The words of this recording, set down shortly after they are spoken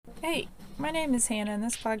Hey, my name is Hannah, and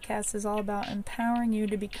this podcast is all about empowering you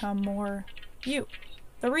to become more you,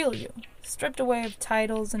 the real you, stripped away of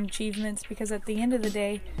titles and achievements, because at the end of the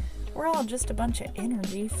day, we're all just a bunch of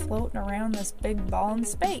energy floating around this big ball in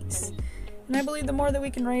space. And I believe the more that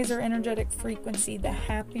we can raise our energetic frequency, the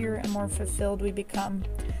happier and more fulfilled we become.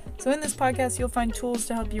 So in this podcast, you'll find tools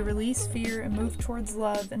to help you release fear and move towards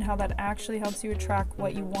love, and how that actually helps you attract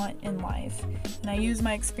what you want in life. And I use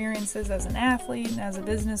my experiences as an athlete and as a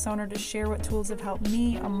business owner to share what tools have helped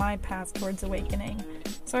me on my path towards awakening.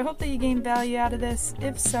 So I hope that you gain value out of this.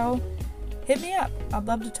 If so, hit me up. I'd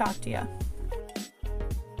love to talk to you.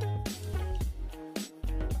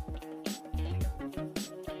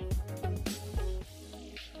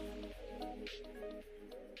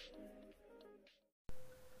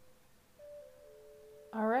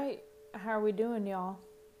 All right, how are we doing, y'all?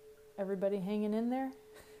 Everybody hanging in there?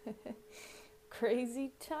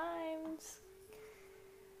 Crazy times.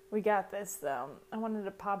 We got this, though. I wanted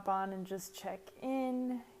to pop on and just check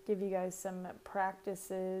in, give you guys some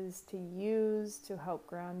practices to use to help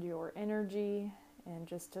ground your energy and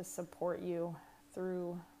just to support you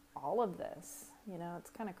through all of this. You know, it's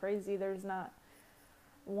kind of crazy. There's not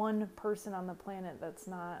one person on the planet that's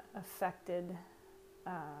not affected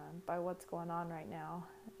by what's going on right now.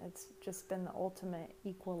 It's just been the ultimate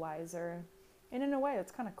equalizer, and in a way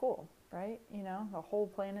it's kind of cool, right? You know, the whole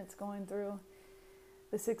planet's going through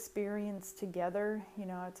this experience together. You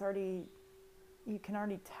know, it's already, you can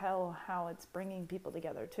already tell how it's bringing people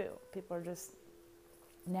together too. People are just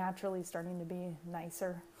naturally starting to be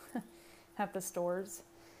nicer at the stores,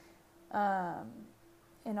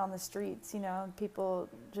 and on the streets. You know, people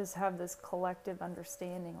just have this collective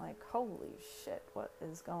understanding, like, holy shit, what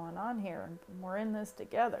is going on here? And we're in this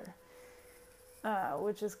together,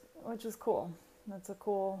 which is cool. That's a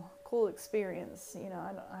cool experience. You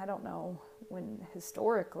know, I don't know when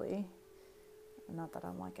historically, not that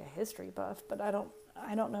I'm like a history buff, but I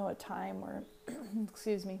don't know a time where,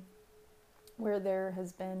 excuse me, where there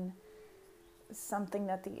has been something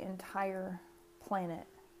that the entire planet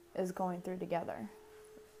is going through together.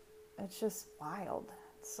 It's just wild.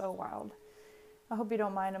 It's so wild. I hope you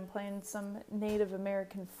don't mind. I'm playing some Native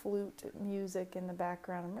American flute music in the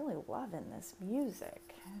background. I'm really loving this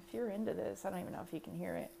music. If you're into this, I don't even know if you can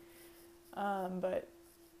hear it. But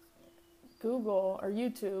Google or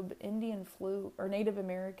YouTube Indian flute or Native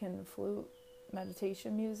American flute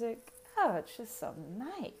meditation music. Oh, it's just so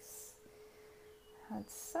nice.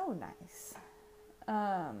 It's so nice.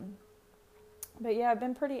 But yeah, I've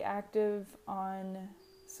been pretty active on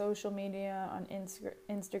social media, on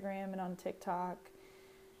Instagram and on TikTok,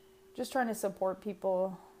 just trying to support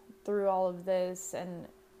people through all of this. And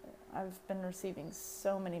I've been receiving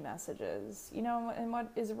so many messages, you know. And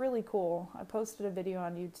what is really cool, I posted a video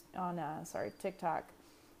on TikTok,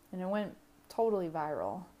 and it went totally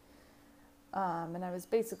viral. And I was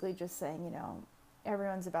basically just saying, you know,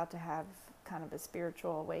 everyone's about to have kind of a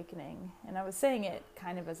spiritual awakening, and I was saying it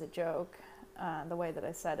kind of as a joke, the way that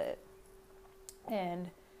I said it. And,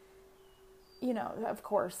 you know, of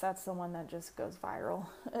course, that's the one that just goes viral.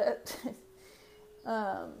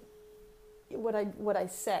 What I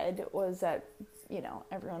said was that, you know,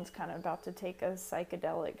 everyone's kind of about to take a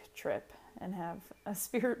psychedelic trip and have a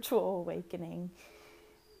spiritual awakening.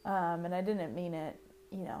 And I didn't mean it,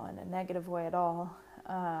 you know, in a negative way at all.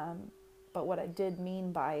 But what I did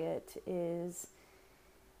mean by it is,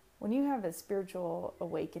 when you have a spiritual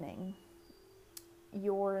awakening,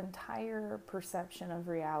 your entire perception of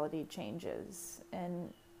reality changes.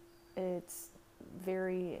 And it's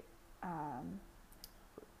very,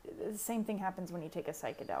 the same thing happens when you take a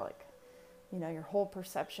psychedelic. You know, your whole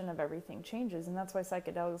perception of everything changes. And that's why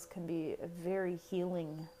psychedelics can be a very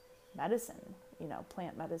healing medicine. You know,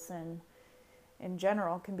 plant medicine in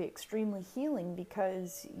general can be extremely healing,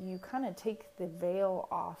 because you kind of take the veil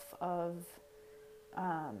off of,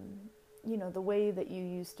 you know, the way that you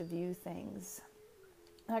used to view things.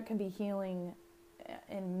 That can be healing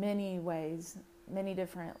in many ways, many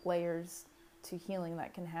different layers to healing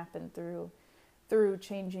that can happen through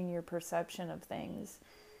changing your perception of things.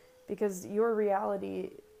 Because your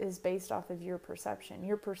reality is based off of your perception.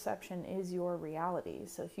 Your perception is your reality.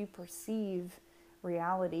 So if you perceive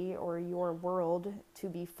reality or your world to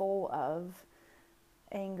be full of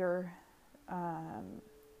anger,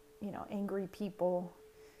 you know, angry people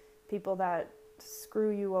that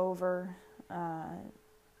screw you over,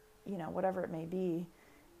 you know, whatever it may be,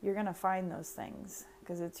 you're going to find those things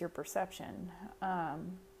because it's your perception.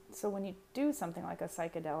 So when you do something like a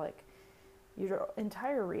psychedelic, your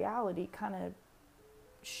entire reality kind of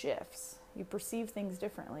shifts. You perceive things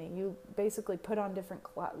differently. You basically put on different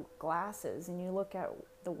glasses and you look at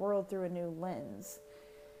the world through a new lens.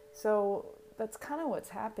 So that's kind of what's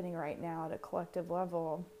happening right now at a collective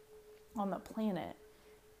level on the planet,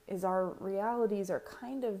 is our realities are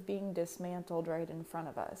kind of being dismantled right in front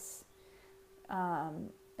of us.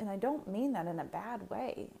 And I don't mean that in a bad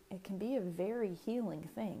way. It can be a very healing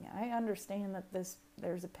thing. I understand that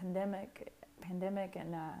there's a pandemic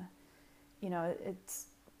and, it's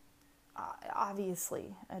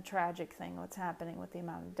obviously a tragic thing what's happening with the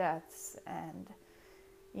amount of deaths, and,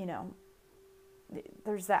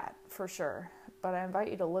 there's that for sure. But I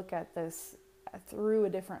invite you to look at this through a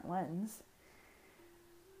different lens,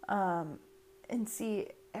 and see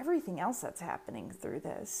everything else that's happening through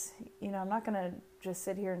this. I'm not going to just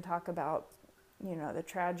sit here and talk about, the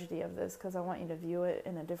tragedy of this, because I want you to view it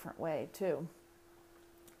in a different way too.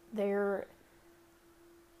 There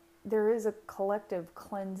is a collective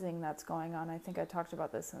cleansing that's going on. I think I talked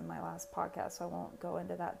about this in my last podcast, so I won't go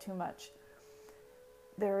into that too much.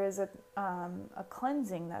 There is a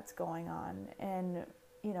cleansing that's going on, and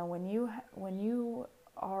when you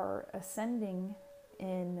are ascending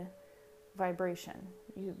in vibration,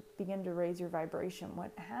 you begin to raise your vibration.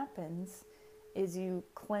 What happens is you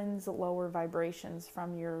cleanse lower vibrations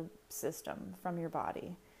from your system, from your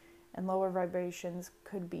body, and lower vibrations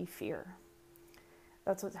could be fear.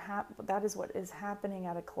 That is what is happening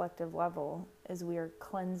at a collective level, is we are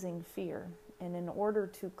cleansing fear. And in order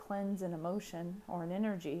to cleanse an emotion or an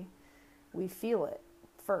energy, we feel it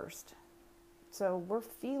first. So we're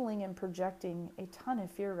feeling and projecting a ton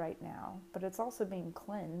of fear right now, but it's also being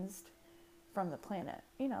cleansed from the planet.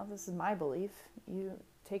 This is my belief. You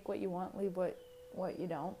take what you want, leave what you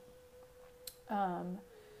don't.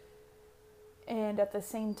 And at the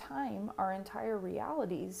same time, our entire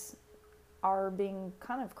realities are being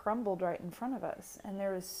kind of crumbled right in front of us. And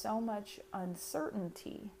there is so much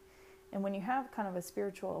uncertainty. And when you have kind of a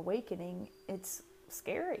spiritual awakening, it's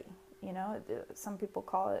scary. Some people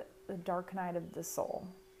call it the dark night of the soul.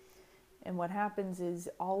 And what happens is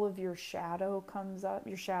all of your shadow comes up,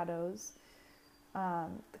 your shadows,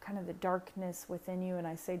 kind of the darkness within you. And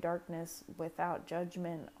I say darkness without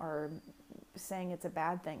judgment or saying it's a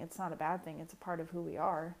bad thing. It's not a bad thing. It's a part of who we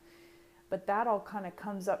are. But that all kind of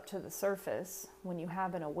comes up to the surface when you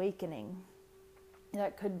have an awakening.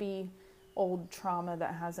 That could be old trauma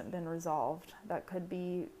that hasn't been resolved. That could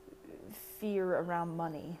be fear around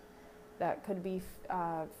money. That could be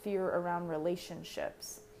fear around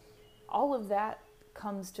relationships. All of that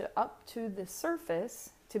comes up to the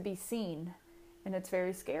surface to be seen. And it's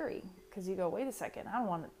very scary, because you go, wait a second, I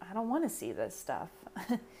don't want to see this stuff.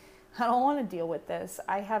 I don't want to deal with this.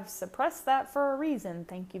 I have suppressed that for a reason.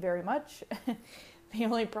 Thank you very much. The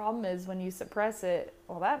only problem is when you suppress it,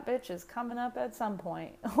 well, that bitch is coming up at some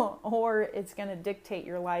point, or it's going to dictate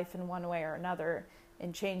your life in one way or another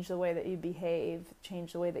and change the way that you behave,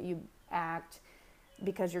 change the way that you act,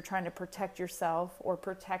 because you're trying to protect yourself or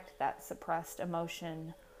protect that suppressed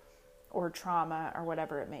emotion or trauma or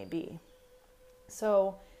whatever it may be.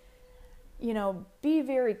 So, be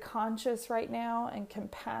very conscious right now and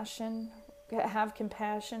have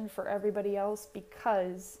compassion for everybody else,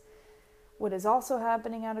 because what is also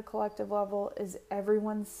happening at a collective level is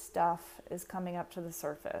everyone's stuff is coming up to the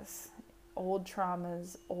surface. Old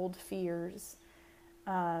traumas, old fears.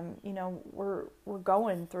 We're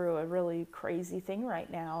going through a really crazy thing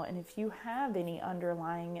right now. And if you have any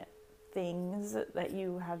underlying things that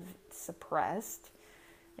you have suppressed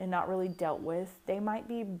and not really dealt with, they might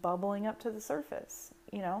be bubbling up to the surface.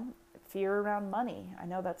 Fear around money. I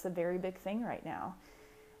know that's a very big thing right now.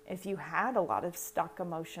 If you had a lot of stuck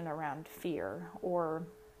emotion around fear or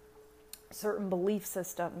certain belief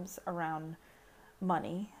systems around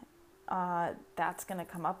money, that's going to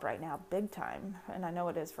come up right now big time. And I know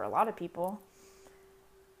it is for a lot of people.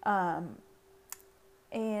 And,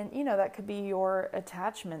 that could be your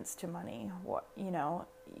attachments to money.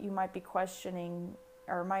 You might be questioning,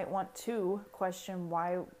 or might want to question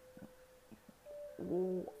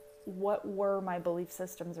what were my belief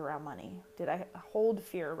systems around money? Did I hold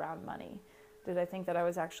fear around money? Did I think that I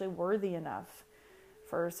was actually worthy enough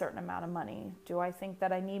for a certain amount of money? Do I think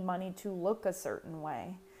that I need money to look a certain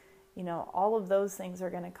way? All of those things are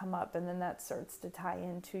going to come up, and then that starts to tie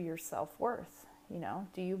into your self-worth.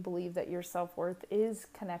 Do you believe that your self-worth is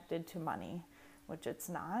connected to money? Which it's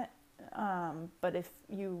not. But if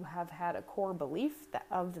you have had a core belief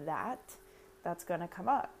that's going to come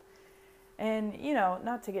up. And,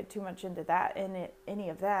 not to get too much into that, any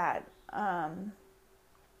of that,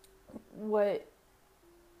 what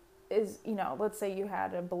is, let's say you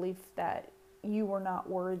had a belief that you were not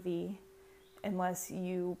worthy unless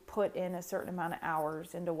you put in a certain amount of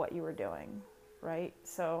hours into what you were doing, right?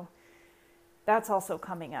 So that's also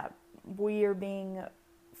coming up. We are being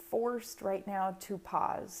forced right now to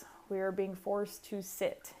pause. We are being forced to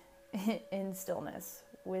sit in stillness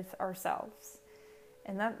with ourselves.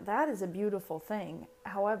 And that is a beautiful thing.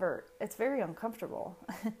 However, it's very uncomfortable.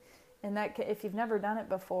 And that if you've never done it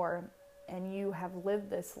before and you have lived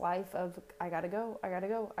this life of, I gotta go, I gotta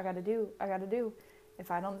go, I gotta do, I gotta do. If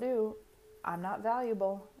I don't do, I'm not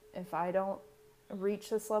valuable. If I don't reach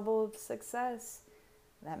this level of success,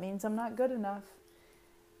 that means I'm not good enough.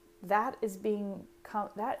 That is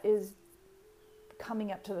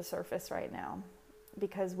coming up to the surface right now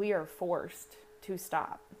because we are forced to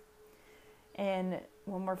stop. And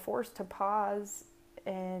when we're forced to pause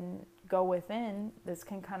and go within, this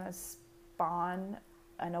can kind of spawn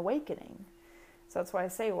an awakening. So that's why I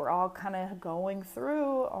say we're all kind of going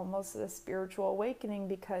through almost a spiritual awakening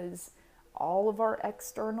because all of our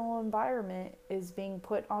external environment is being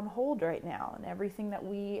put on hold right now. And everything that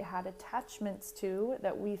we had attachments to,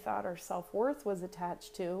 that we thought our self-worth was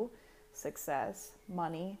attached to, success,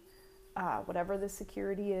 money, whatever the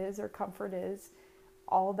security is or comfort is,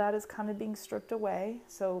 all of that is kind of being stripped away.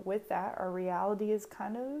 So with that, our reality is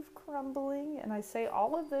kind of crumbling. And I say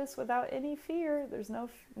all of this without any fear. There's no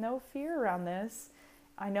fear around this.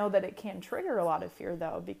 I know that it can trigger a lot of fear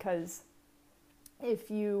though, because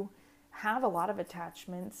if you have a lot of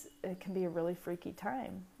attachments, it can be a really freaky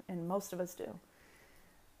time. And most of us do.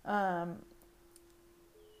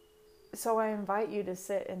 So I invite you to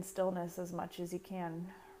sit in stillness as much as you can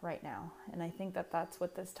right now. And I think that that's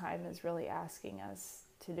what this time is really asking us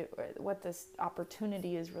to do, what this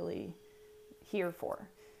opportunity is really here for.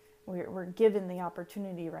 We're given the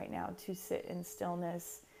opportunity right now to sit in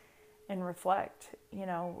stillness and reflect,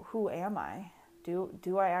 who am I?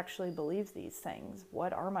 Do I actually believe these things?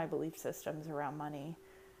 What are my belief systems around money?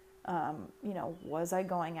 Was I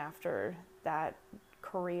going after that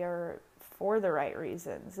career for the right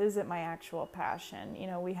reasons? Is it my actual passion?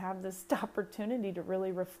 We have this opportunity to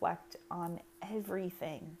really reflect on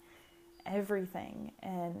everything.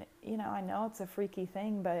 And, I know it's a freaky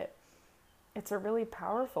thing, but it's a really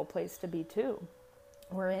powerful place to be too.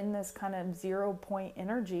 We're in this kind of 0 point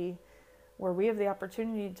energy where we have the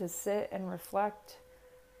opportunity to sit and reflect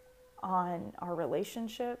on our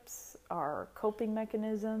relationships, our coping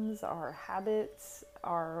mechanisms, our habits,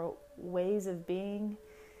 our ways of being.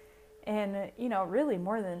 And, really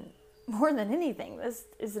more than anything, this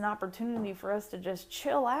is an opportunity for us to just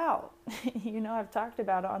chill out. I've talked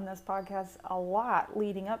about on this podcast a lot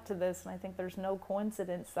leading up to this, and I think there's no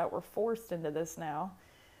coincidence that we're forced into this now.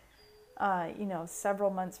 Several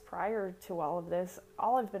months prior to all of this,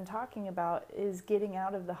 all I've been talking about is getting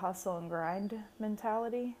out of the hustle and grind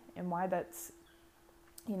mentality and why that's,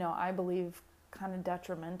 I believe kind of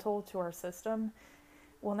detrimental to our system.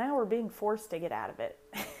 Well, now we're being forced to get out of it.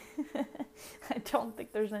 I don't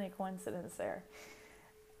think there's any coincidence there.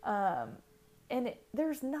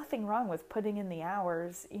 There's nothing wrong with putting in the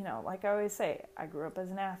hours. Like I always say, I grew up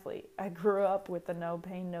as an athlete. I grew up with the no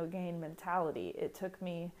pain, no gain mentality. It took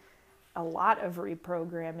me a lot of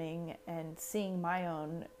reprogramming and seeing my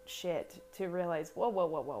own shit to realize,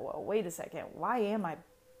 whoa, wait a second. Why am I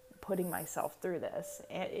putting myself through this?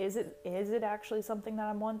 Is it actually something that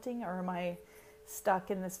I'm wanting, or am I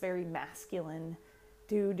stuck in this very masculine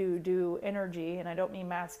do energy? And I don't mean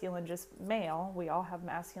masculine just male. We all have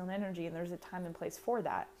masculine energy, and there's a time and place for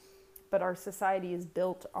that. But our society is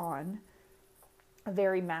built on a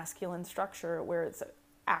very masculine structure where it's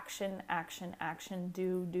action,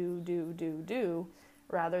 do,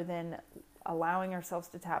 rather than allowing ourselves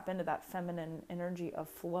to tap into that feminine energy of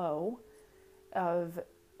flow, of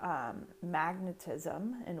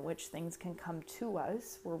magnetism, in which things can come to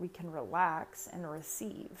us, where we can relax and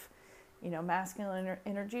receive. Masculine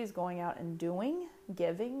energy is going out and doing,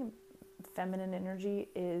 giving. Feminine energy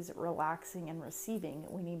is relaxing and receiving.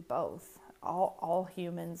 We need both. All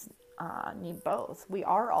humans need both. We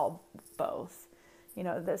are all both.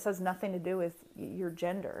 This has nothing to do with your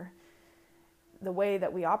gender. The way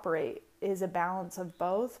that we operate is a balance of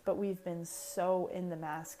both, but we've been so in the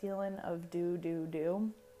masculine of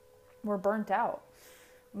do. We're burnt out.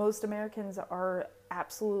 Most Americans are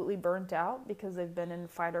absolutely burnt out because they've been in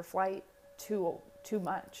fight or flight too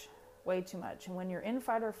much, way too much. And when you're in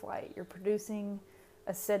fight or flight, you're producing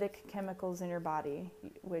acidic chemicals in your body,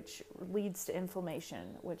 which leads to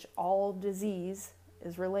inflammation, which all disease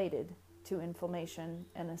is related to inflammation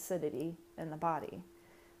and acidity in the body.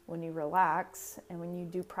 When you relax and when you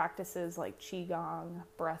do practices like Qigong,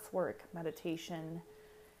 breath work, meditation,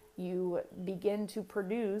 you begin to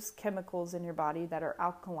produce chemicals in your body that are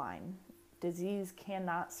alkaline, disease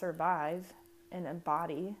cannot survive in a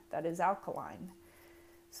body that is alkaline.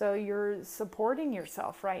 So you're supporting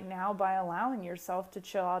yourself right now by allowing yourself to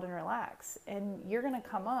chill out and relax. And you're going to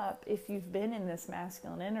come up, if you've been in this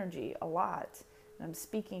masculine energy a lot, and I'm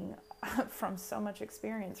speaking from so much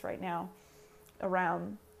experience right now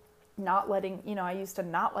around not letting, I used to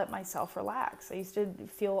not let myself relax. I used to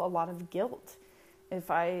feel a lot of guilt if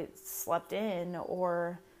I slept in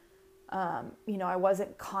or, I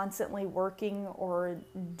wasn't constantly working or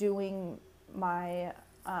doing my,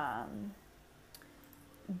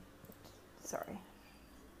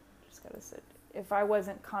 if I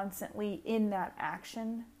wasn't constantly in that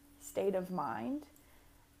action state of mind,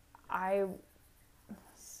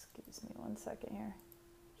 excuse me one second here,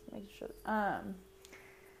 just making sure,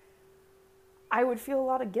 I would feel a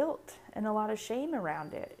lot of guilt and a lot of shame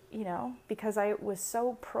around it, because I was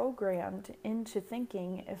so programmed into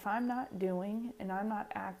thinking if I'm not doing and I'm not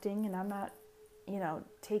acting and I'm not,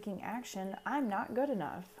 taking action, I'm not good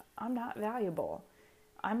enough. I'm not valuable.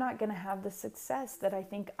 I'm not going to have the success that I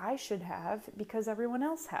think I should have because everyone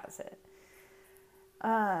else has it.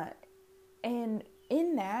 And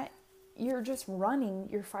in that, you're just running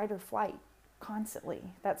your fight or flight constantly,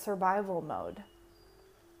 that survival mode.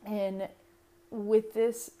 And with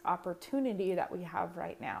this opportunity that we have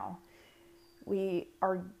right now, we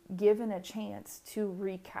are given a chance to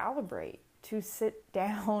recalibrate, to sit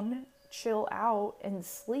down, chill out, and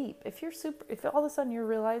sleep. If all of a sudden you're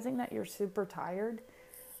realizing that you're super tired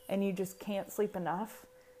and you just can't sleep enough,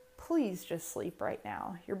 please just sleep right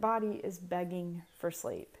now. Your body is begging for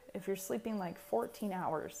sleep. If you're sleeping like 14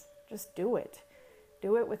 hours, just do it.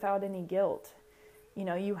 Do it without any guilt.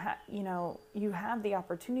 You have the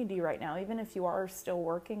opportunity right now, even if you are still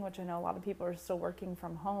working, which I know a lot of people are still working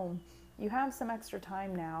from home, you have some extra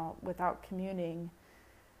time now without commuting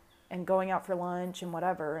and going out for lunch and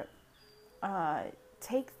whatever.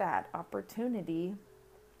 Take that opportunity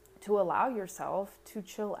to allow yourself to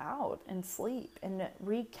chill out and sleep and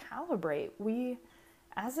recalibrate. We,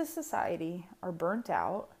 as a society, are burnt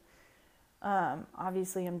out.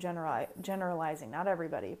 Obviously, I'm generalizing, not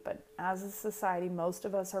everybody, but as a society, most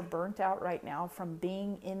of us are burnt out right now from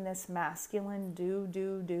being in this masculine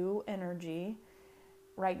do energy.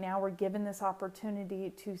 Right now, we're given this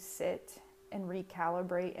opportunity to sit and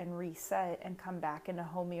recalibrate and reset and come back into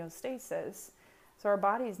homeostasis. So our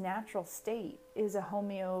body's natural state is a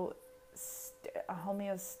homeostatic?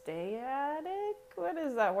 What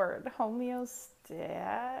is that word?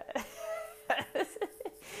 Homeostat?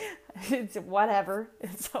 It's whatever.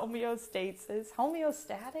 It's homeostasis.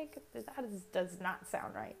 Homeostatic? That does not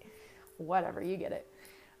sound right. Whatever, you get it.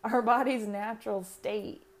 Our body's natural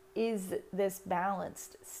state is this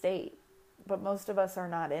balanced state, but most of us are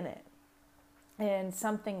not in it. And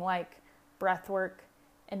something like breath work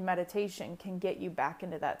and meditation can get you back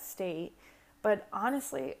into that state. But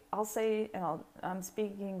honestly, I'll say, and I'm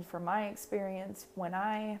speaking from my experience, when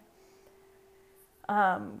I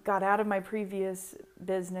got out of my previous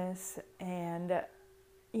business and,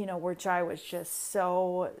 which I was just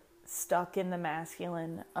so stuck in the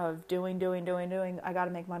masculine of doing. I got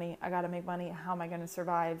to make money. How am I going to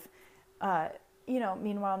survive?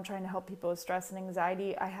 Meanwhile, I'm trying to help people with stress and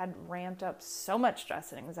anxiety. I had ramped up so much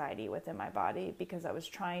stress and anxiety within my body because I was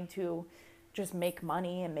trying to just make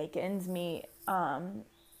money and make ends meet. I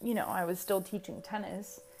was still teaching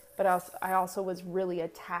tennis, but I also was really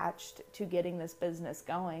attached to getting this business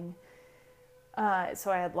going.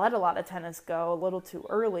 So I had let a lot of tennis go a little too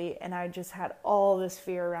early, and I just had all this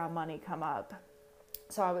fear around money come up.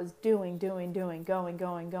 So I was doing,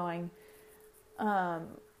 going.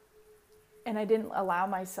 And I didn't allow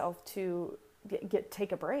myself to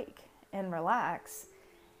take a break and relax.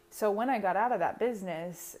 So when I got out of that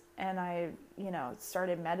business and I,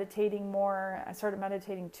 started meditating more, I started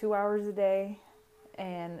meditating 2 hours a day,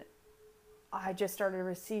 and I just started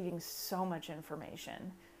receiving so much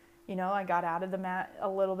information. I got out of the mat a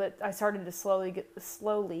little bit. I started to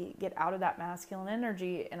slowly get out of that masculine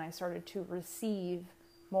energy, and I started to receive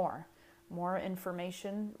more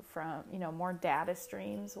information from, more data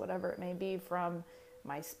streams, whatever it may be, from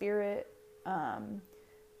my spirit,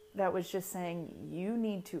 that was just saying, you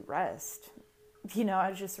need to rest. I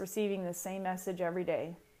was just receiving the same message every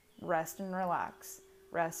day, rest and relax,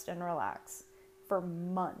 for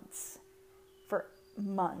months.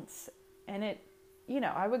 And it,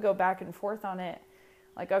 I would go back and forth on it,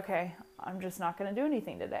 like, okay, I'm just not going to do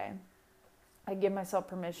anything today. I'd give myself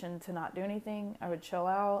permission to not do anything. I would chill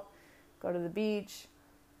out, go to the beach.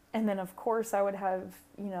 And then of course I would have,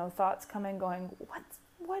 thoughts come in going, what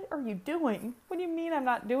what are you doing? What do you mean I'm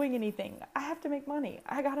not doing anything? I have to make money.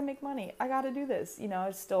 I got to make money. I got to do this. You know,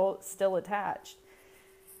 it's still attached.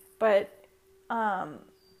 But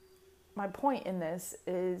my point in this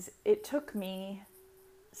is it took me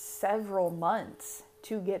several months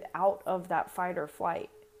to get out of that fight or flight,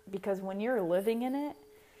 because when you're living in it,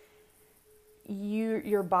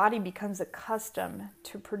 your body becomes accustomed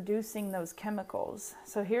to producing those chemicals.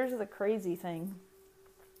 So here's the crazy thing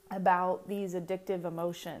about these addictive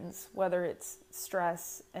emotions, whether it's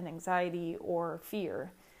stress and anxiety or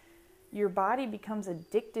fear. Your body becomes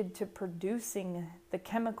addicted to producing the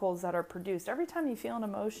chemicals that are produced. Every time you feel an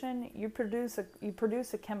emotion, you produce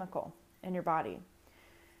a chemical in your body.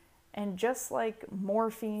 And just like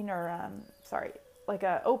morphine or, like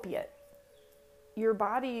a opiate, your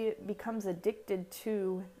body becomes addicted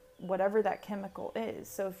to whatever that chemical is.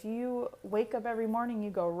 So if you wake up every morning, you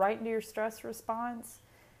go right into your stress response,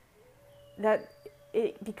 that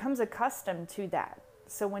it becomes accustomed to that.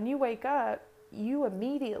 So when you wake up, you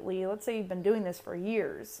immediately, let's say you've been doing this for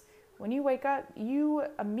years, when you wake up, you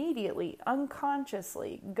immediately,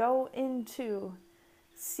 unconsciously go into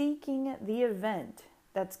seeking the event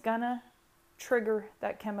that's gonna trigger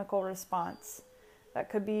that chemical response. That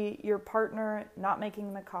could be your partner not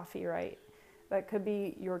making the coffee right. That could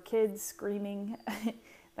be your kids screaming.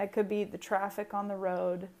 That could be the traffic on the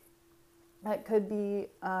road. That could be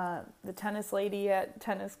the tennis lady at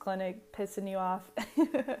tennis clinic pissing you off.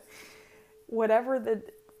 Whatever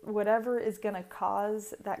is going to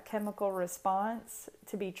cause that chemical response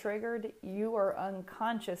to be triggered, you are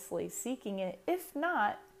unconsciously seeking it, if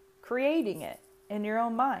not creating it in your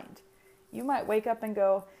own mind. You might wake up and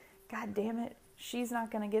go, God damn it, she's not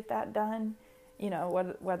going to get that done, you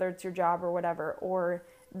know, whether it's your job or whatever, or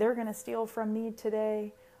they're going to steal from me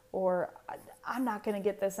today, or I'm not going to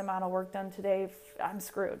get this amount of work done today, I'm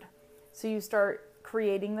screwed. So you start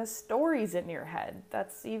creating the stories in your head.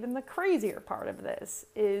 That's even the crazier part of this,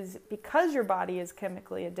 is because your body is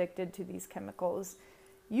chemically addicted to these chemicals,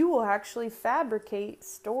 you will actually fabricate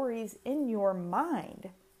stories in your mind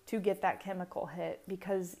to get that chemical hit,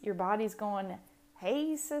 because your body's going,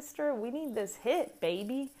 hey sister, we need this hit,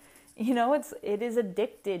 baby. You know, it is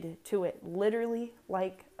addicted to it, literally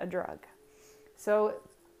like a drug. So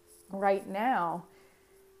right now,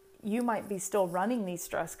 you might be still running these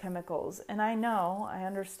stress chemicals. And I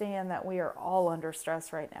understand that we are all under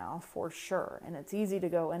stress right now, for sure. And it's easy to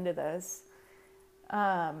go into this.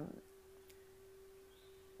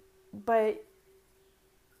 But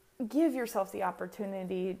give yourself the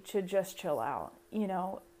opportunity to just chill out, you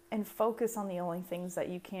know, and focus on the only things that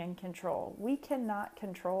you can control. We cannot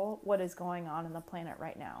control what is going on in the planet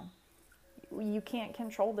right now. You can't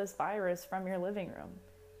control this virus from your living room.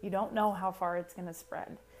 You don't know how far it's going to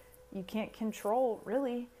spread. You can't control,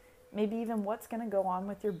 really, maybe even what's going to go on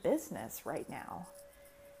with your business right now.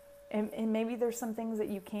 And maybe there's some things that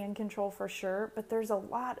you can control for sure, but there's a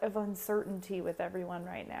lot of uncertainty with everyone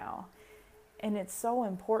right now. And it's so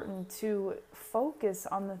important to focus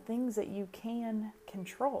on the things that you can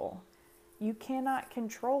control. You cannot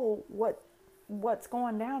control what's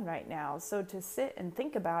going down right now. So to sit and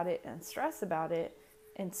think about it and stress about it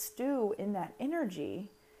and stew in that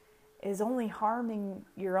energy is only harming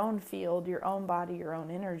your own field, your own body, your own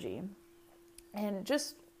energy. And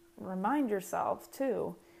just remind yourself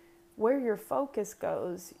too, where your focus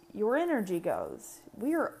goes, your energy goes.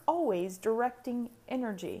 We are always directing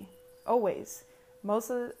energy, always. Most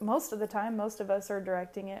of the time, most of us are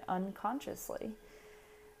directing it unconsciously.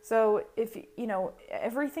 So if, you know,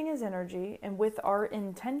 everything is energy, and with our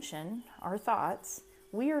intention, our thoughts,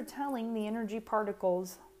 we are telling the energy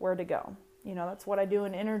particles where to go. You know, that's what I do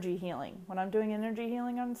in energy healing. When I'm doing energy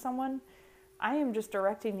healing on someone, I am just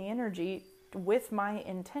directing the energy with my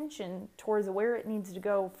intention towards where it needs to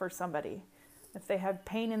go for somebody. If they have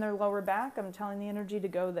pain in their lower back, I'm telling the energy to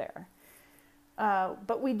go there.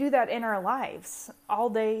 But we do that in our lives all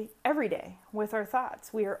day, every day with our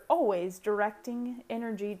thoughts. We are always directing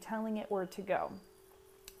energy, telling it where to go.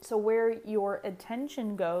 So where your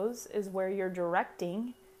attention goes is where you're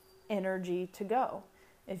directing energy to go.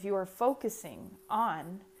 If you are focusing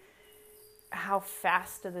on how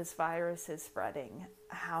fast this virus is spreading,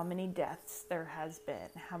 how many deaths there has been,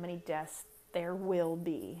 how many deaths there will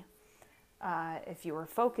be, if you are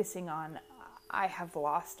focusing on, I have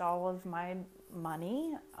lost all of my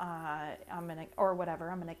money, I'm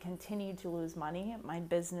gonna continue to lose money, my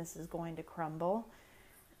business is going to crumble,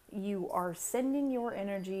 you are sending your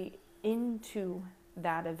energy into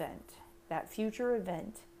that event, that future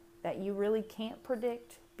event that you really can't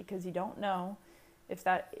predict because you don't know if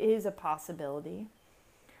that is a possibility.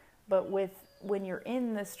 But when you're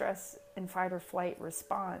in the stress and fight or flight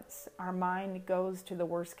response, our mind goes to the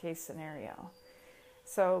worst case scenario.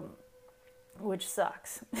 So, which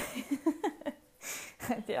sucks.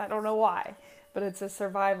 I don't know why, but it's a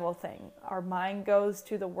survival thing. Our mind goes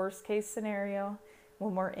to the worst case scenario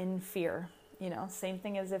when we're in fear. Same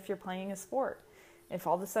thing as if you're playing a sport. If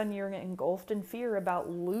all of a sudden you're engulfed in fear about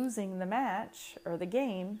losing the match or the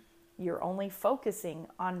game, you're only focusing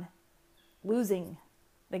on losing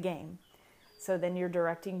the game. So then you're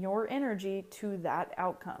directing your energy to that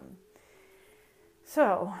outcome.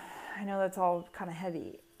 So, I know that's all kind of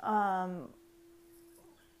heavy.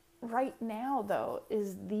 Right now, though,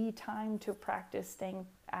 is the time to practice staying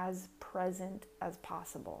as present as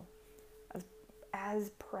possible.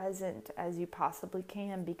 As present as you possibly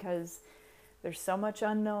can, because there's so much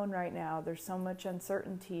unknown right now. There's so much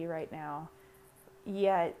uncertainty right now.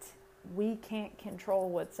 Yet, we can't control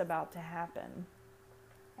what's about to happen.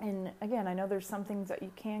 And again, I know there's some things that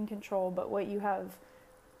you can control, but what you have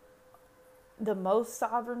the most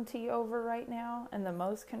sovereignty over right now and the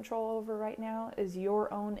most control over right now is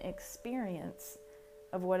your own experience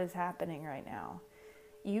of what is happening right now.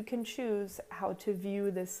 You can choose how to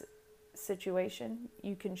view this situation.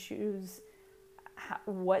 You can choose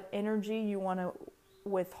what energy you want to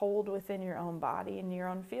withhold within your own body and your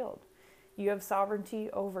own field. You have sovereignty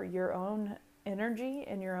over your own energy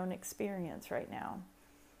and your own experience right now.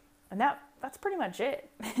 And that's pretty much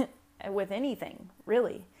it with anything,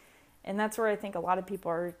 really. And that's where I think a lot of people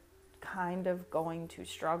are kind of going to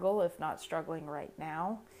struggle, if not struggling right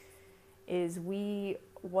now, is we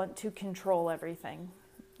want to control everything,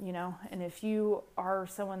 And if you are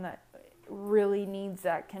someone that really needs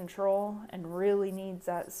that control and really needs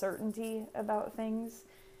that certainty about things,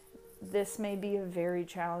 this may be a very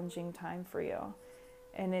challenging time for you.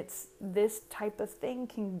 And it's this type of thing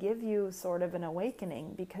can give you sort of an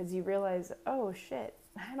awakening, because you realize, oh shit,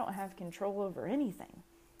 I don't have control over anything.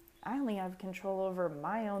 I only have control over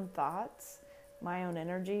my own thoughts, my own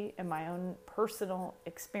energy, and my own personal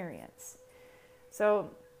experience.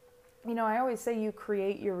 So, I always say you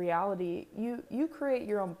create your reality. You create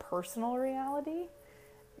your own personal reality.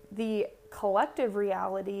 The collective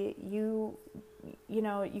reality, you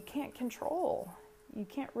can't control. You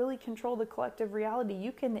can't really control the collective reality.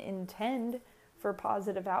 You can intend for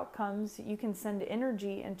positive outcomes. You can send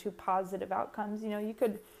energy into positive outcomes. You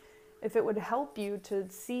could, if it would help you to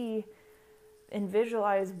see and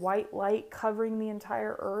visualize white light covering the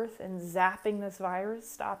entire earth and zapping this virus,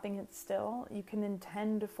 stopping it still, you can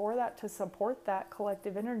intend for that to support that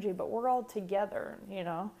collective energy. But we're all together,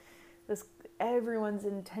 everyone's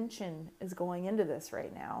intention is going into this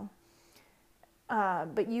right now.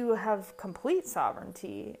 But you have complete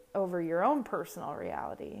sovereignty over your own personal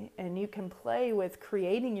reality, and you can play with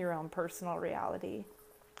creating your own personal reality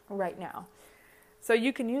right now. So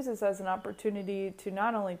you can use this as an opportunity to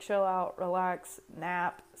not only chill out, relax,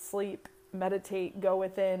 nap, sleep, meditate, go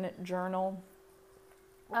within, journal.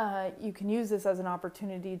 You can use this as an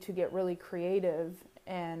opportunity to get really creative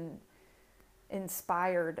and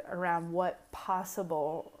inspired around what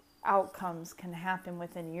possible outcomes can happen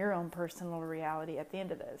within your own personal reality at the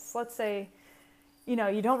end of this. Let's say, you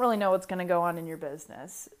don't really know what's going to go on in your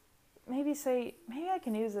business. Maybe I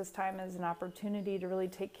can use this time as an opportunity to really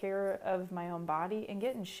take care of my own body and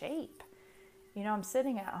get in shape. I'm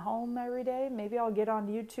sitting at home every day. Maybe I'll get on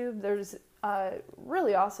YouTube. There's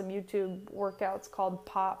really awesome YouTube workouts called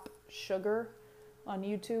Pop Sugar on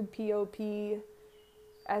YouTube,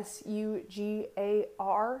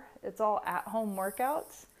 POPSUGAR. It's all at-home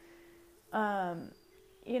workouts.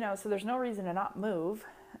 So there's no reason to not move.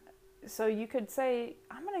 So you could say,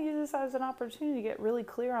 I'm going to use this as an opportunity to get really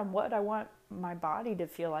clear on what I want my body to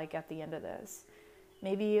feel like at the end of this.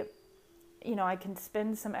 Maybe, I can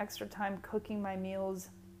spend some extra time cooking my meals,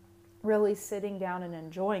 really sitting down and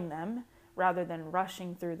enjoying them rather than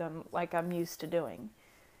rushing through them like I'm used to doing.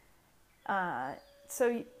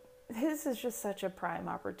 So this is just such a prime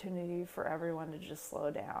opportunity for everyone to just slow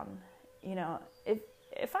down.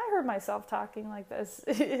 If I heard myself talking like this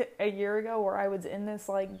a year ago, where I was in this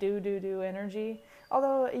like do energy,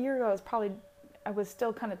 although a year ago I was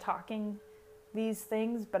still kind of talking these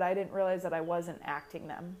things, but I didn't realize that I wasn't acting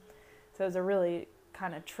them. So it was a really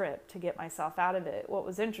kind of trip to get myself out of it. What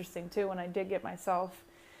was interesting too, when I did get myself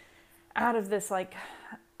out of this like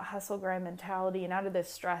hustle grind mentality and out of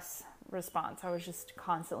this stress response, I was just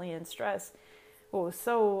constantly in stress. What was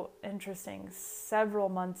so interesting, several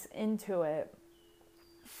months into it,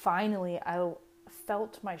 finally, I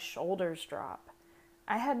felt my shoulders drop.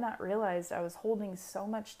 I had not realized I was holding so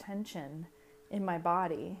much tension in my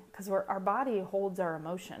body, because our body holds our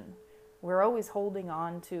emotion. We're always holding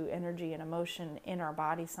on to energy and emotion in our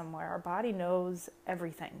body somewhere. Our body knows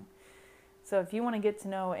everything. So if you want to get to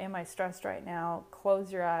know, am I stressed right now?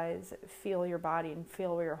 Close your eyes, feel your body, and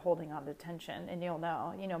feel where you're holding on to tension, and you'll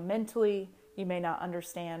know. Mentally, you may not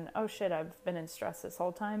understand, oh shit, I've been in stress this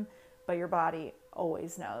whole time, but your body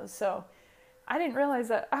always knows. So I didn't realize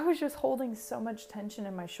that I was just holding so much tension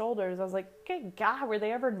in my shoulders. I was like, good God, were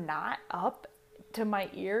they ever not up to my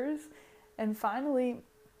ears? And finally,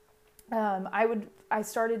 I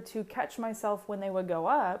started to catch myself when they would go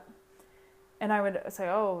up, and I would say,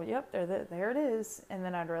 oh, yep, there it is. And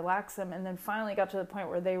then I'd relax them. And then finally got to the point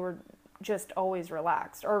where they were just always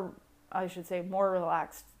relaxed, or I should say more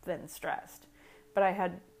relaxed than stressed. But I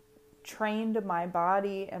had trained my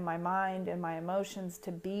body and my mind and my emotions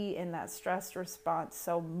to be in that stress response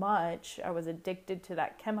so much. I was addicted to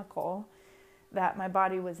that chemical that my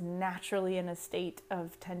body was naturally in a state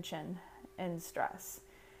of tension and stress.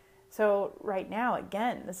 So right now,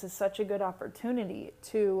 again, this is such a good opportunity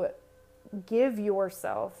to give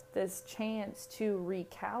yourself this chance to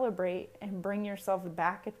recalibrate and bring yourself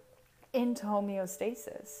back into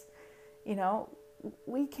homeostasis. You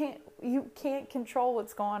can't control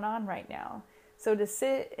what's going on right now. So to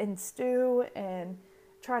sit and stew and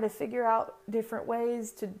try to figure out different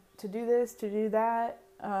ways to do this, to do that,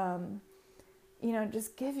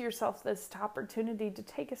 just give yourself this opportunity to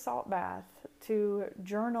take a salt bath, to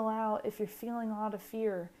journal out if you're feeling a lot of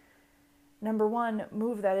fear. Number one,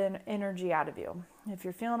 move that energy out of you. If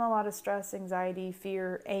you're feeling a lot of stress, anxiety,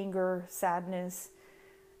 fear, anger, sadness,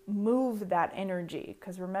 move that energy.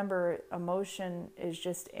 Because remember, emotion is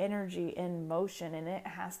just energy in motion, and it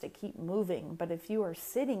has to keep moving. But if you are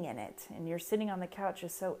sitting in it and you're sitting on the couch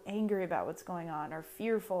just so angry about what's going on or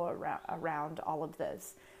fearful around all of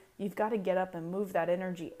this, you've got to get up and move that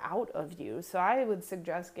energy out of you. So I would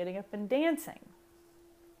suggest getting up and dancing.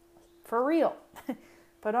 For real.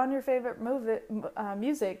 Put on your favorite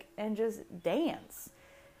music and just dance.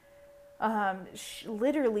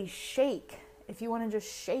 Literally shake. If you want to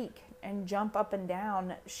just shake and jump up and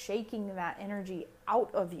down, shaking that energy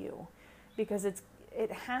out of you, because it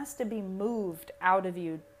has to be moved out of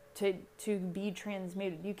you to be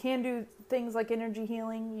transmuted. You can do things like energy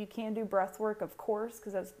healing. You can do breath work, of course,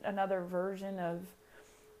 because that's another way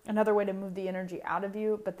to move the energy out of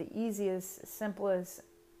you. But the easiest, simplest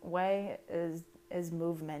way is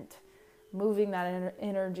movement. Moving that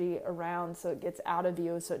energy around so it gets out of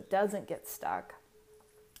you, so it doesn't get stuck.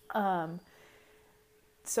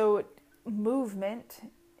 So movement,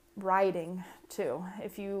 writing too.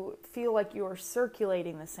 If you feel like you are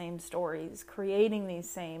circulating the same stories, creating these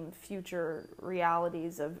same future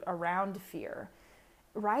realities around fear,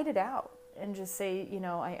 write it out and just say,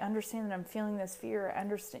 I understand that I'm feeling this fear. I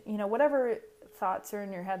understand, whatever thoughts are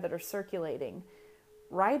in your head that are circulating,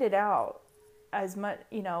 write it out as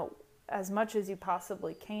much as you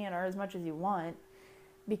possibly can, or as much as you want.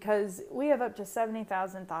 Because we have up to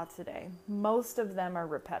 70,000 thoughts a day. Most of them are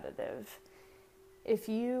repetitive. If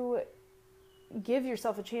you give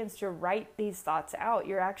yourself a chance to write these thoughts out,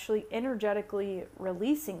 you're actually energetically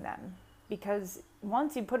releasing them. Because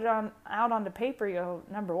once you put it out onto paper, you go,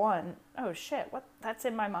 number one, oh shit, what? That's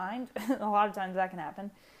in my mind. A lot of times that can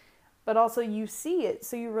happen. But also you see it,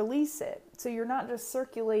 so you release it. So you're not just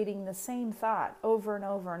circulating the same thought over and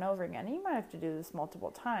over and over again. And you might have to do this multiple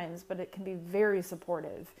times, but it can be very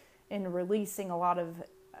supportive in releasing a lot of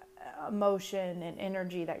emotion and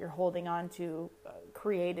energy that you're holding on to,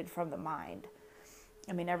 created from the mind.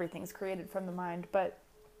 I mean, everything's created from the mind, but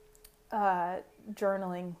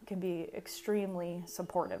journaling can be extremely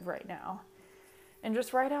supportive right now. And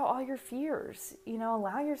just write out all your fears.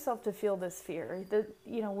 Allow yourself to feel this fear.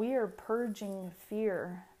 We are purging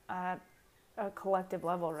fear at a collective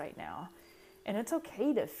level right now. And it's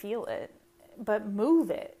okay to feel it, but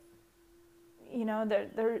move it.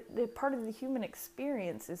 The part of the human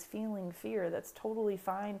experience is feeling fear. That's totally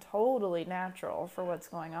fine, totally natural for what's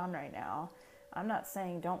going on right now. I'm not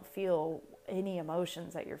saying don't feel any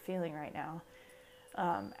emotions that you're feeling right now.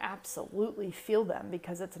 Absolutely feel them,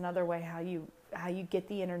 because it's another way how you get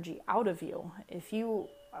the energy out of you. If you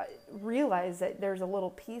realize that there's a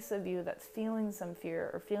little piece of you that's feeling some fear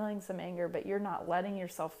or feeling some anger, but you're not letting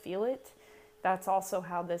yourself feel it, that's also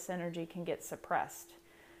how this energy can get suppressed.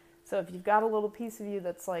 So if you've got a little piece of you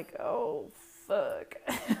that's like, oh, fuck,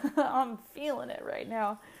 I'm feeling it right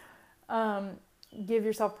now, give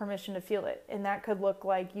yourself permission to feel it. And that could look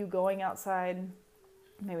like you going outside,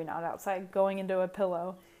 maybe not outside, going into a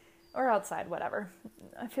pillow, or outside, whatever.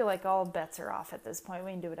 I feel like all bets are off at this point.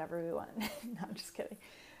 We can do whatever we want. No, I'm just kidding.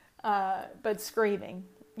 But screaming.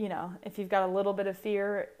 if you've got a little bit of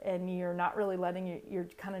fear and you're not really you're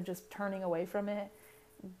kind of just turning away from it,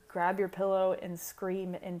 grab your pillow and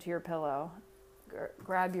scream into your pillow.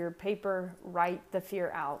 Grab your paper, write the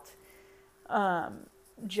fear out.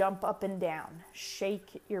 Jump up and down,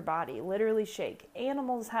 shake your body, literally shake.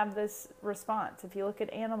 Animals have this response. If you look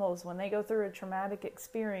at animals, when they go through a traumatic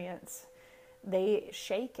experience, they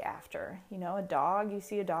shake after. A dog, you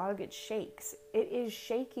see a dog, it shakes. It is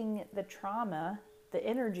shaking the trauma, the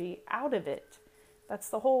energy out of it. That's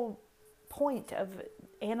the whole point of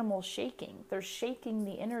animals shaking. They're shaking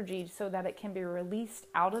the energy so that it can be released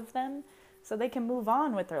out of them so they can move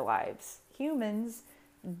on with their lives. Humans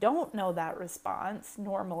don't know that response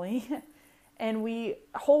normally, and we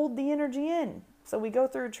hold the energy in. So we go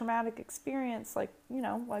through a traumatic experience like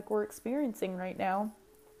we're experiencing right now,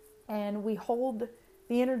 and we hold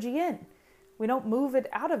the energy in. We don't move it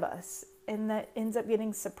out of us, and that ends up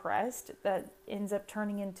getting suppressed. That ends up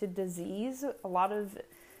turning into disease. A lot of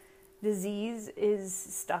disease is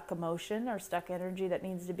stuck emotion or stuck energy that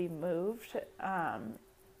needs to be moved.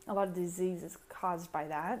 A lot of disease is caused by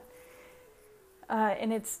that.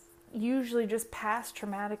 And it's usually just past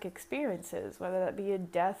traumatic experiences, whether that be a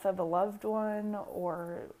death of a loved one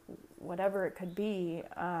or whatever it could be.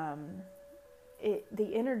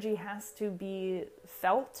 The energy has to be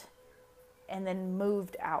felt and then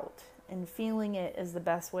moved out. And feeling it is the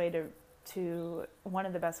best way one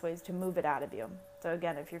of the best ways to move it out of you. So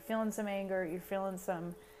again, if you're feeling some anger, you're feeling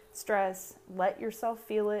some stress, let yourself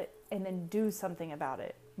feel it and then do something about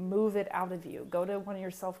it. Move it out of you. Go to one of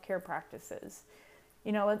your self-care practices.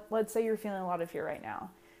 Let's say you're feeling a lot of fear right now.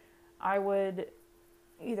 I would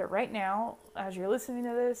either right now, as you're listening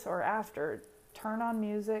to this, or after, turn on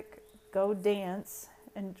music, go dance,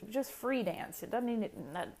 and just free dance. It doesn't need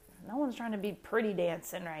no one's trying to be pretty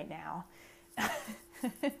dancing right now.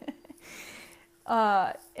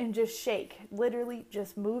 And just shake. Literally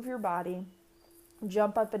just move your body,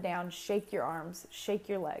 jump up and down, shake your arms, shake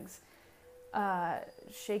your legs,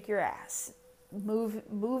 shake your ass,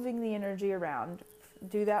 moving the energy around.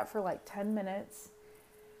 Do that for like 10 minutes.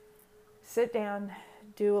 Sit down,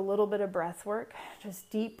 do a little bit of breath work, just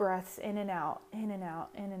deep breaths in and out, in and out,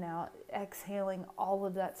 in and out, exhaling all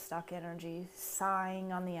of that stuck energy,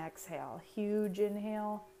 sighing on the exhale. Huge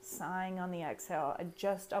inhale, sighing on the exhale. I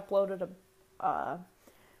just uploaded a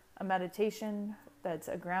meditation that's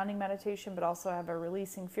a grounding meditation, but also have a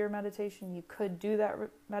releasing fear meditation. You could do that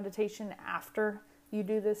meditation after you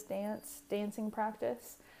do this dancing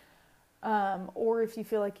practice. Or if you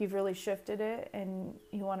feel like you've really shifted it and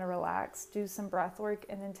you want to relax, do some breath work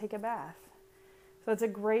and then take a bath. So it's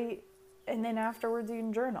and then afterwards you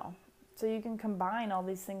can journal. So you can combine all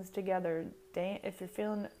these things together. If you're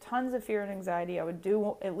feeling tons of fear and anxiety, I would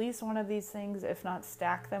do at least one of these things, if not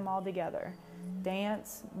stack them all together.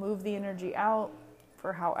 Dance, move the energy out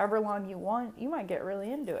for however long you want. You might get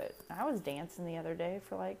really into it. I was dancing the other day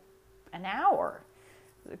for like an hour,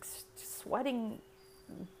 sweating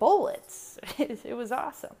bullets. It was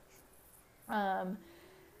awesome.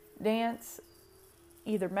 Dance,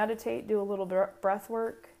 either meditate, do a little breath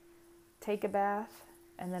work, take a bath,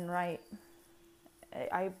 and then write.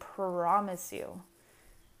 I promise you,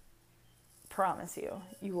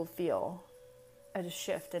 you will feel a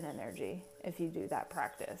shift in energy if you do that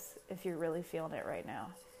practice, if you're really feeling it right now.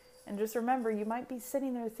 And just remember, you might be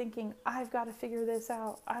sitting there thinking, I've got to figure this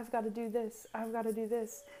out. I've got to do this. I've got to do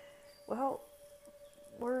this. Well,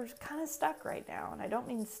 we're kind of stuck right now. And I don't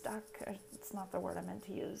mean stuck. It's not the word I meant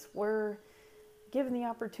to use. We're given the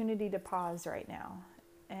opportunity to pause right now.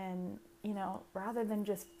 And, rather than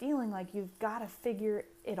just feeling like you've got to figure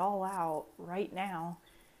it all out right now,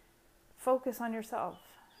 focus on yourself.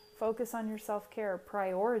 Focus on your self-care.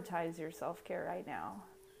 Prioritize your self-care right now.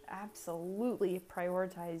 Absolutely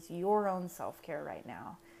prioritize your own self-care right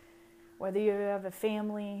now. Whether you have a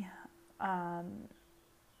family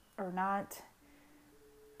or not,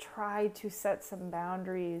 try to set some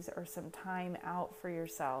boundaries or some time out for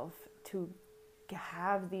yourself to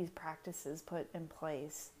have these practices put in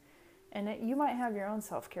place. And you might have your own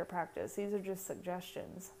self-care practice. These are just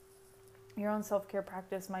suggestions. Your own self-care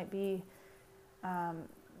practice might be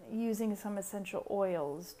using some essential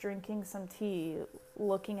oils, drinking some tea,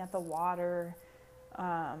 looking at the water,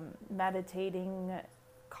 meditating,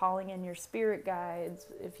 calling in your spirit guides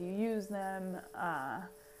if you use them.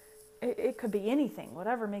 It could be anything,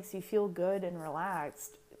 whatever makes you feel good and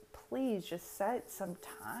relaxed. Please just set some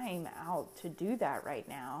time out to do that right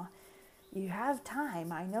now. You have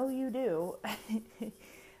time, I know you do,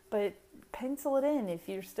 but pencil it in if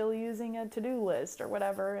you're still using a to-do list or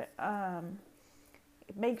whatever.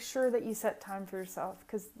 make sure that you set time for yourself,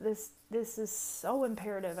 because this is so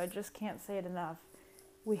imperative. I just can't say it enough.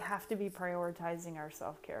 We have to be prioritizing our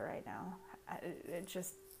self-care right now.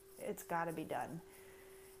 It's got to be done.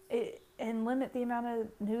 And limit the amount of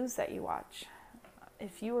news that you watch.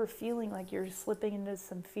 If you are feeling like you're slipping into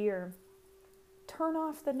some fear, turn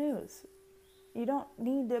off the news. You don't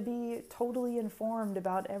need to be totally informed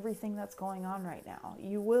about everything that's going on right now.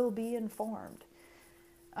 You will be informed.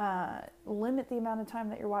 Limit the amount of time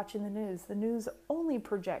that you're watching the news. The news only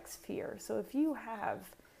projects fear. So if you have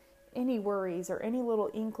any worries or any little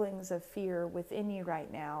inklings of fear within you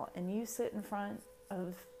right now, and you sit in front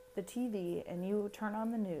of the TV and you turn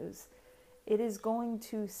on the news, it is going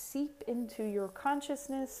to seep into your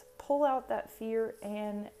consciousness, pull out that fear,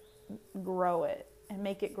 and grow it and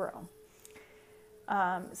make it grow.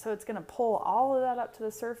 So it's going to pull all of that up to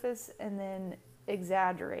the surface and then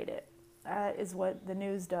exaggerate it. That is what the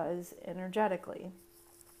news does energetically.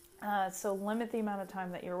 So limit the amount of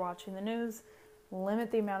time that you're watching the news. Limit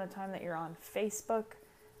the amount of time that you're on Facebook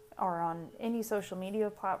or on any social media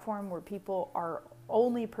platform where people are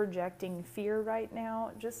only projecting fear right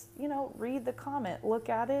now. Just, read the comment, look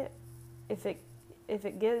at it. If it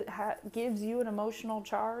gives you an emotional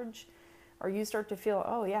charge, or you start to feel,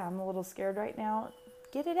 oh yeah, I'm a little scared right now,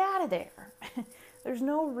 get it out of there. There's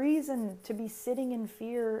no reason to be sitting in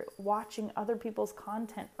fear watching other people's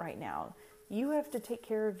content right now. You have to take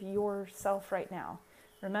care of yourself right now.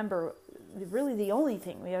 Remember, really the only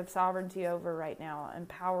thing we have sovereignty over right now and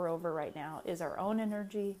power over right now is our own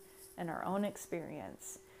energy and our own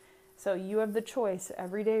experience. So you have the choice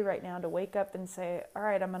every day right now to wake up and say, all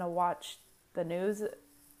right, I'm going to watch the news.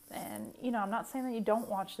 And, I'm not saying that you don't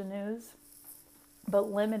watch the news,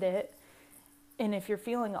 but limit it. And if you're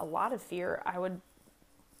feeling a lot of fear, I would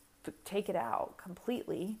take it out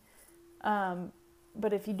completely.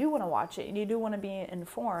 But if you do want to watch it and you do want to be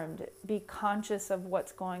informed, be conscious of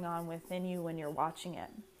what's going on within you when you're watching it.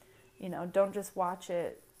 Don't just watch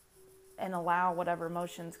it and allow whatever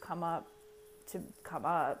emotions come up to come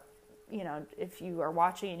up. If you are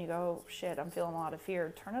watching and you go, shit, I'm feeling a lot of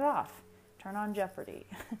fear, turn it off. Turn on Jeopardy.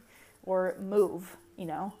 Or move,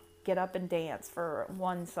 get up and dance for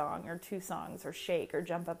one song or two songs, or shake or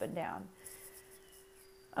jump up and down.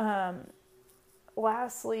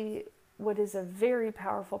 Lastly, what is a very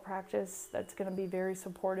powerful practice that's going to be very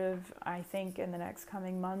supportive, I think, in the next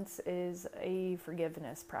coming months is a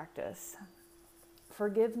forgiveness practice.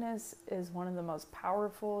 Forgiveness is one of the most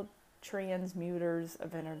powerful transmuters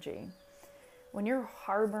of energy. When you're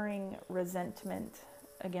harboring resentment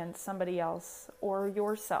against somebody else or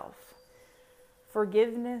yourself,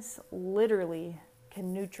 forgiveness literally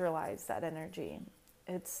can neutralize that energy.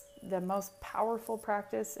 It's the most powerful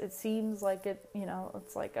practice. It seems like it,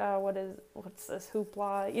 it's like, what's this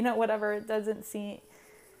hoopla? Whatever. It doesn't seem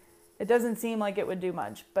like it would do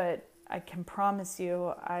much, but I can promise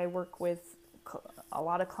you, I work with a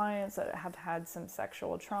lot of clients that have had some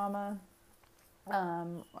sexual trauma,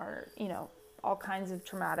 or, all kinds of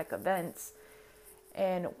traumatic events.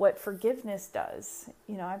 And what forgiveness does,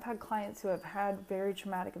 I've had clients who have had very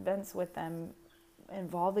traumatic events with them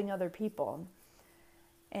involving other people.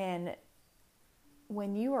 And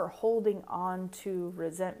when you are holding on to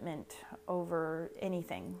resentment over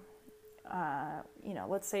anything,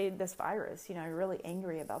 let's say this virus, you're really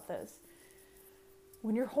angry about this.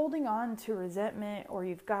 When you're holding on to resentment, or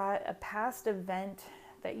you've got a past event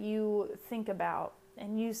that you think about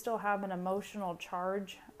and you still have an emotional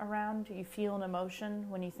charge around, you feel an emotion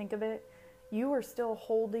when you think of it, you are still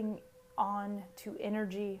holding on to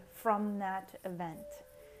energy from that event.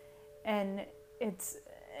 And it's,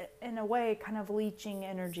 in a way, kind of leeching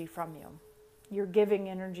energy from you. You're giving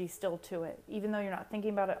energy still to it. Even though you're not thinking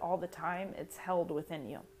about it all the time, it's held within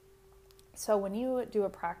you. So when you do a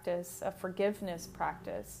forgiveness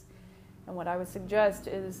practice, and what I would suggest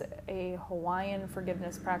is a Hawaiian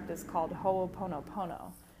forgiveness practice called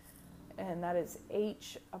Ho'oponopono. And that is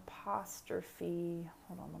H', hold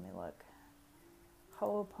on, let me look.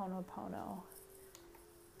 Ho'oponopono.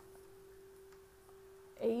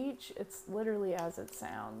 H, it's literally as it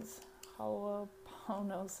sounds.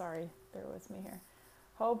 Ho'opono, sorry, bear with me here.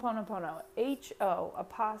 Ho'oponopono,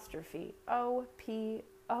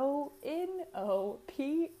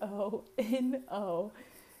 Ho'oponopono.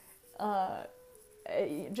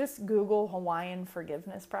 Just Google Hawaiian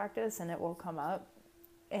forgiveness practice and it will come up.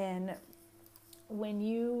 And when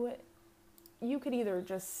you could either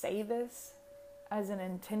just say this as an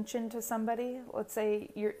intention to somebody. Let's say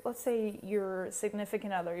your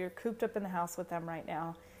significant other, you're cooped up in the house with them right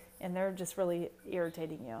now, and they're just really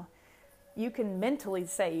irritating you. you can mentally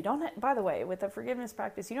say, you don't, by the way, with a forgiveness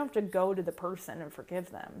practice, you don't have to go to the person and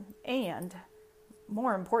forgive them. And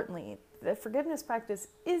more importantly, the forgiveness practice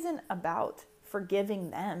isn't about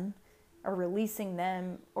forgiving them or releasing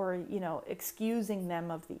them or, excusing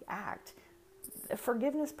them of the act. The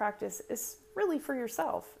forgiveness practice is really for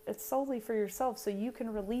yourself. It's solely for yourself, so you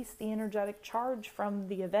can release the energetic charge from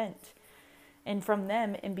the event and from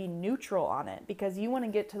them and be neutral on it, because you want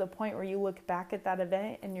to get to the point where you look back at that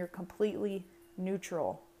event and you're completely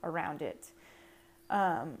neutral around it.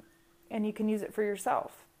 And you can use it for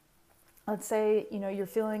yourself. Let's say, you're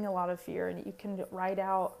feeling a lot of fear, and you can write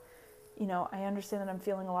out, I understand that I'm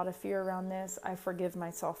feeling a lot of fear around this. I forgive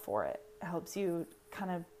myself for it. It helps you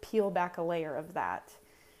kind of peel back a layer of that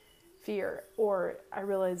fear. Or I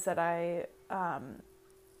realize that I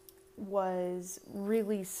was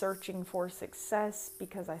really searching for success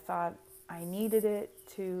because I thought I needed it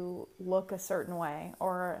to look a certain way.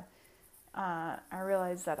 Or I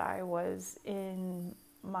realized that I was in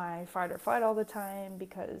my fight or flight all the time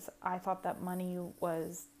because I thought that money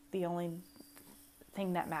was the only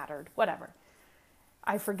thing that mattered. Whatever.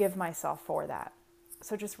 I forgive myself for that.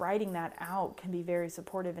 So just writing that out can be very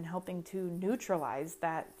supportive in helping to neutralize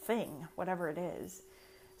that thing, whatever it is.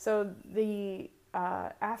 So the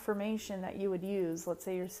affirmation that you would use, let's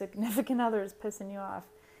say your significant other is pissing you off,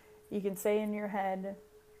 you can say in your head,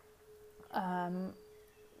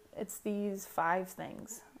 it's these 4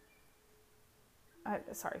 things.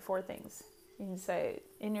 You can say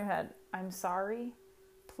in your head, I'm sorry,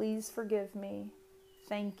 please forgive me,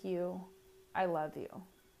 thank you, I love you.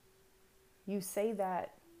 You say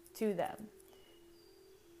that to them.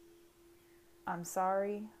 I'm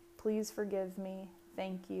sorry, please forgive me,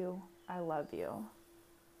 thank you, I love you.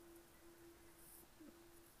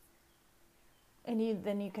 And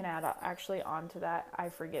then you can add actually onto that, I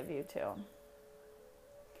forgive you too.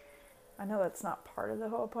 I know that's not part of the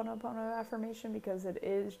Ho'oponopono affirmation, because it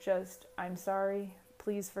is just, I'm sorry,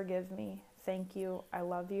 please forgive me, thank you, I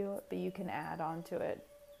love you, but you can add on to it,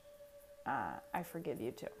 I forgive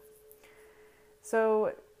you too.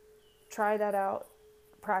 So try that out,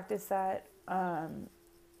 practice that.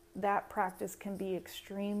 That practice can be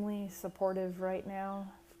extremely supportive right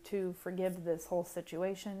now to forgive this whole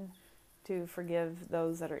situation, to forgive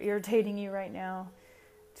those that are irritating you right now,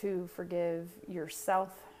 to forgive yourself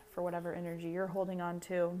for whatever energy you're holding on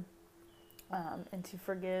to, and to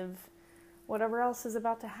forgive whatever else is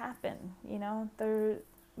about to happen.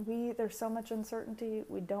 There's so much uncertainty.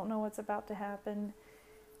 We don't know what's about to happen.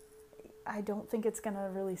 I don't think it's going to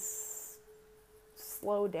really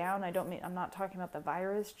slow down. I'm not talking about the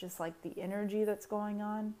virus, just like the energy that's going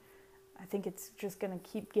on. I think it's just going to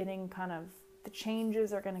keep getting the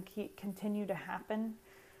changes are going to continue to happen.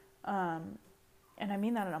 And I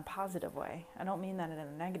mean that in a positive way. I don't mean that in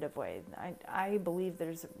a negative way. I believe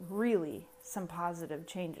there's really some positive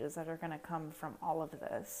changes that are going to come from all of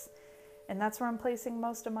this. And that's where I'm placing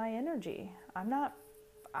most of my energy. I'm not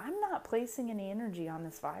placing any energy on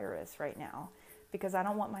this virus right now, because I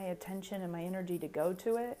don't want my attention and my energy to go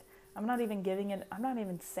to it. I'm not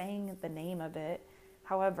even saying the name of it.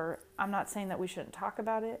 However, I'm not saying that we shouldn't talk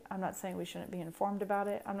about it. I'm not saying we shouldn't be informed about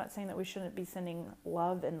it. I'm not saying that we shouldn't be sending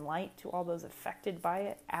love and light to all those affected by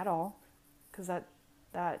it at all, because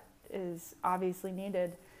that is obviously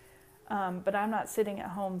needed. But I'm not sitting at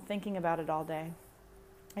home thinking about it all day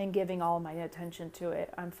and giving all my attention to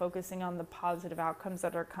it. I'm focusing on the positive outcomes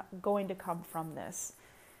that are going to come from this.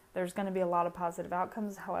 There's going to be a lot of positive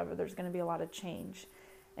outcomes. However, there's going to be a lot of change.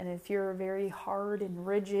 And if you're very hard and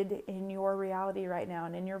rigid in your reality right now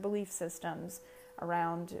and in your belief systems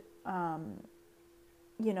around,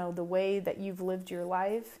 the way that you've lived your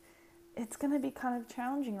life, it's going to be kind of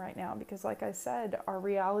challenging right now, because like I said, our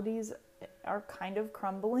realities are kind of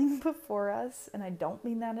crumbling before us. And I don't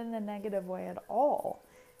mean that in a negative way at all.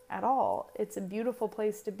 It's a beautiful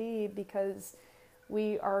place to be, because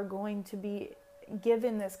we are going to be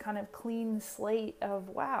given this kind of clean slate of,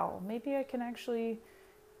 wow, maybe I can actually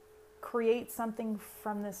create something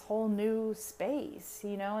from this whole new space,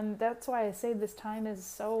 and that's why I say this time is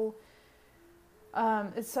so,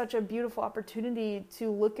 it's such a beautiful opportunity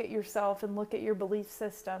to look at yourself and look at your belief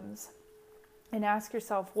systems and ask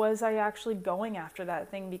yourself, was I actually going after that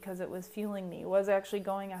thing because it was fueling me? Was I actually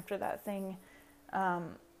going after that thing,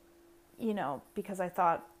 because I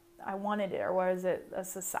thought I wanted it? Or was it a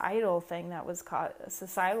societal thing that was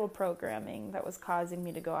societal programming that was causing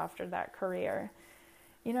me to go after that career?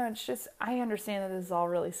 It's just, I understand that this is all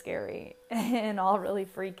really scary and all really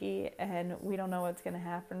freaky, and we don't know what's going to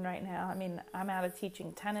happen right now. I mean, I'm out of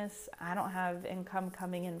teaching tennis. I don't have income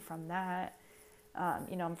coming in from that.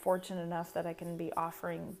 I'm fortunate enough that I can be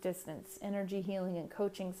offering distance energy healing and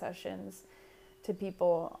coaching sessions to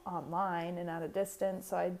people online and at a distance.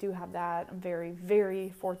 So I do have that. I'm very, very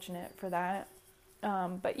fortunate for that.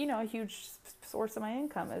 But a huge source of my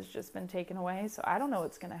income has just been taken away. So I don't know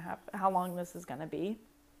what's going to happen, how long this is going to be.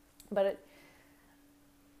 But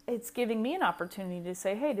it's giving me an opportunity to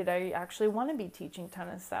say, hey, did I actually want to be teaching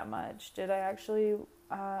tennis that much? Did I actually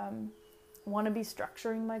want to be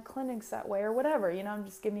structuring my clinics that way or whatever? I'm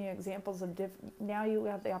just giving you examples of now you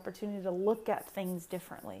have the opportunity to look at things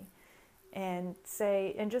differently and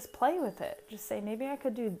say, and just play with it. Just say, maybe I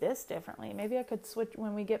could do this differently. Maybe I could switch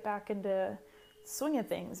when we get back into swing of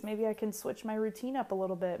things. Maybe I can switch my routine up a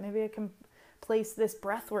little bit. Maybe I can place this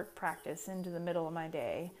breathwork practice into the middle of my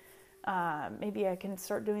day. Maybe I can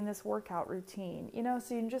start doing this workout routine,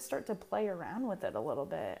 so you can just start to play around with it a little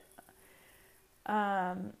bit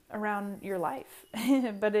around your life.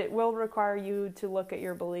 But it will require you to look at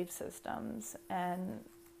your belief systems and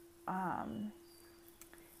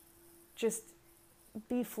just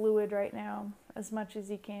be fluid right now as much as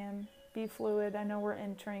you can. Be fluid. I know we're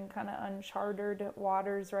entering kind of uncharted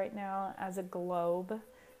waters right now as a globe.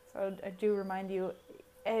 So I do remind you,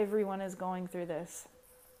 everyone is going through this.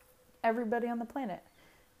 Everybody on the planet.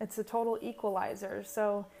 It's a total equalizer.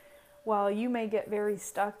 So while you may get very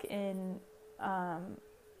stuck in,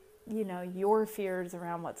 your fears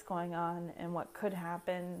around what's going on and what could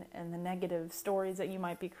happen and the negative stories that you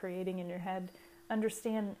might be creating in your head,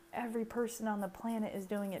 understand every person on the planet is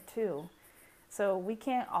doing it too. So we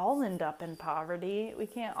can't all end up in poverty. We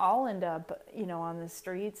can't all end up, on the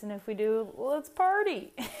streets. And if we do, well, let's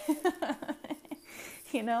party.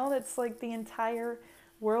 It's like the entire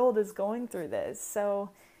world is going through this.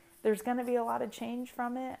 So there's going to be a lot of change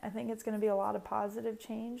from it. I think it's going to be a lot of positive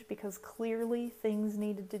change because clearly things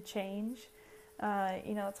needed to change.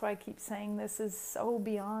 That's why I keep saying this is so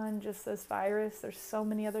beyond just this virus. There's so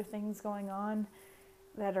many other things going on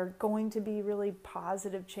that are going to be really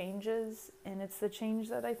positive changes. And it's the change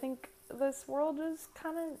that I think this world is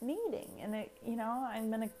kind of needing. And I'm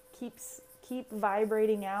going to keep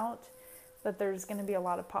vibrating out that there's going to be a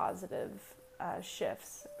lot of positive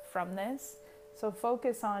shifts from this. So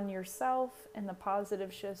focus on yourself and the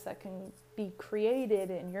positive shifts that can be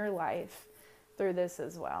created in your life through this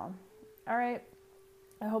as well. All right.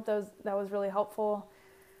 I hope that was really helpful.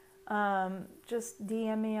 Just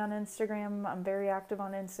DM me on Instagram. I'm very active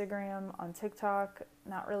on Instagram, on TikTok,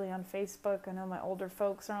 not really on Facebook. I know my older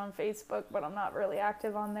folks are on Facebook, but I'm not really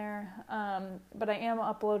active on there. But I am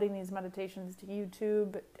uploading these meditations to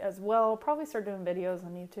YouTube as well. Probably start doing videos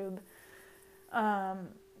on YouTube.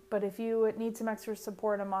 But if you need some extra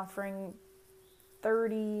support, I'm offering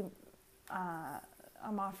I'm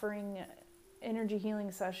offering energy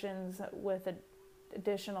healing sessions with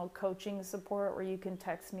additional coaching support where you can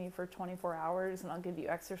text me for 24 hours and I'll give you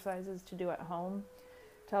exercises to do at home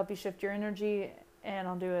to help you shift your energy. And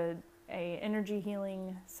I'll do a energy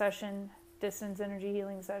healing session, distance energy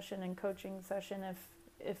healing session and coaching session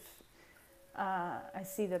if I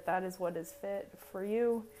see that is what is fit for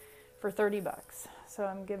you for $30. So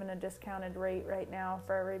I'm giving a discounted rate right now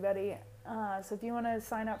for everybody. So if you want to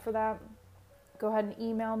sign up for that, go ahead and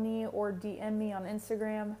email me or DM me on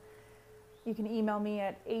Instagram. You can email me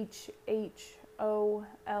at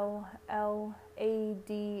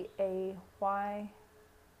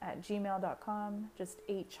HHOLLADAY@gmail.com, just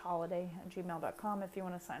hholiday@gmail.com if you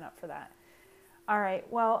want to sign up for that. All right,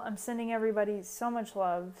 well, I'm sending everybody so much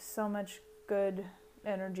love, so much good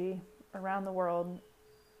energy around the world.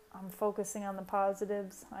 I'm focusing on the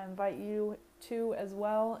positives. I invite you to as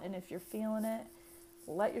well, and if you're feeling it,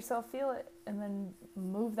 let yourself feel it and then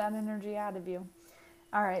move that energy out of you.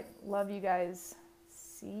 All right. Love you guys.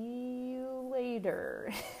 See you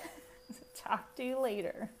later. Talk to you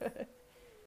later.